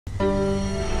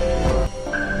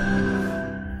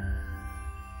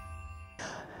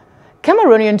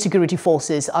Cameroonian security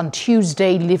forces on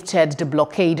Tuesday lifted the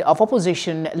blockade of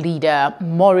opposition leader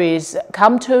Maurice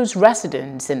Kamto's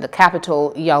residence in the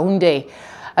capital, Yaounde.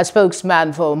 A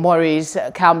spokesman for Maurice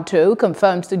Kamto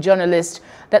confirmed to journalists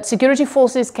that security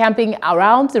forces camping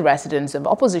around the residence of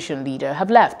opposition leader have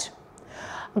left.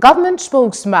 Government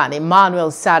spokesman Emmanuel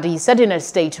Sadi said in a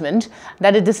statement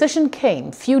that the decision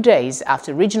came few days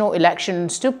after regional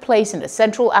elections took place in the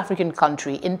Central African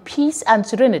country in peace and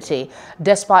serenity,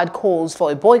 despite calls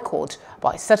for a boycott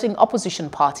by certain opposition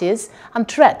parties and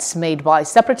threats made by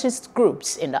separatist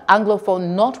groups in the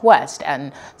Anglophone Northwest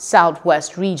and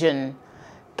Southwest region.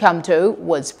 Kamto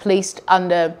was placed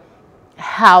under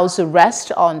house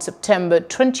arrest on September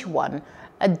 21,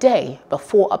 a day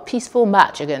before a peaceful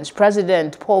march against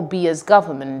President Paul Biya's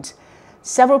government.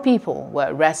 Several people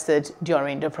were arrested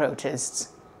during the protests.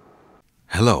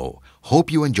 Hello,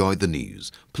 hope you enjoyed the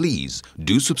news. Please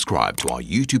do subscribe to our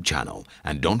YouTube channel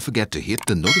and don't forget to hit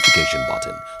the notification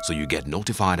button so you get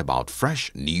notified about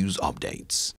fresh news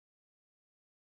updates.